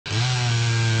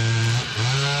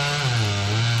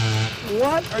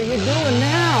What are you doing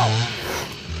now?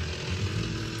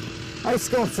 Ice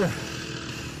sculpture.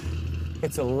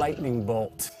 It's a lightning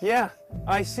bolt. Yeah,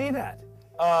 I see that.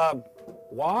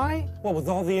 Why? Well, with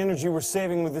all the energy we're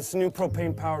saving with this new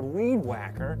propane-powered weed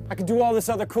whacker, I could do all this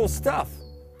other cool stuff.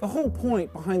 The whole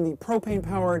point behind the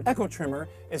propane-powered eco trimmer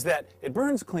is that it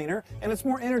burns cleaner and it's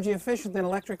more energy efficient than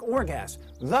electric or gas,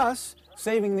 thus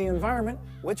saving the environment,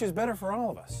 which is better for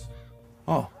all of us.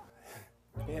 Oh,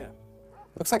 yeah.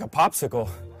 Looks like a popsicle.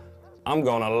 I'm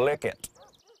gonna lick it.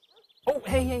 Oh,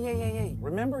 hey.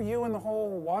 Remember you and the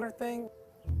whole water thing?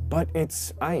 But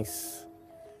it's ice.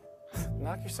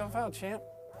 Knock yourself out, champ.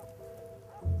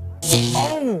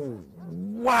 Oh,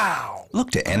 wow.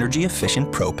 Look to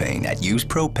energy-efficient propane at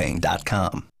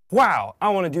usepropane.com. Wow, I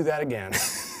want to do that again.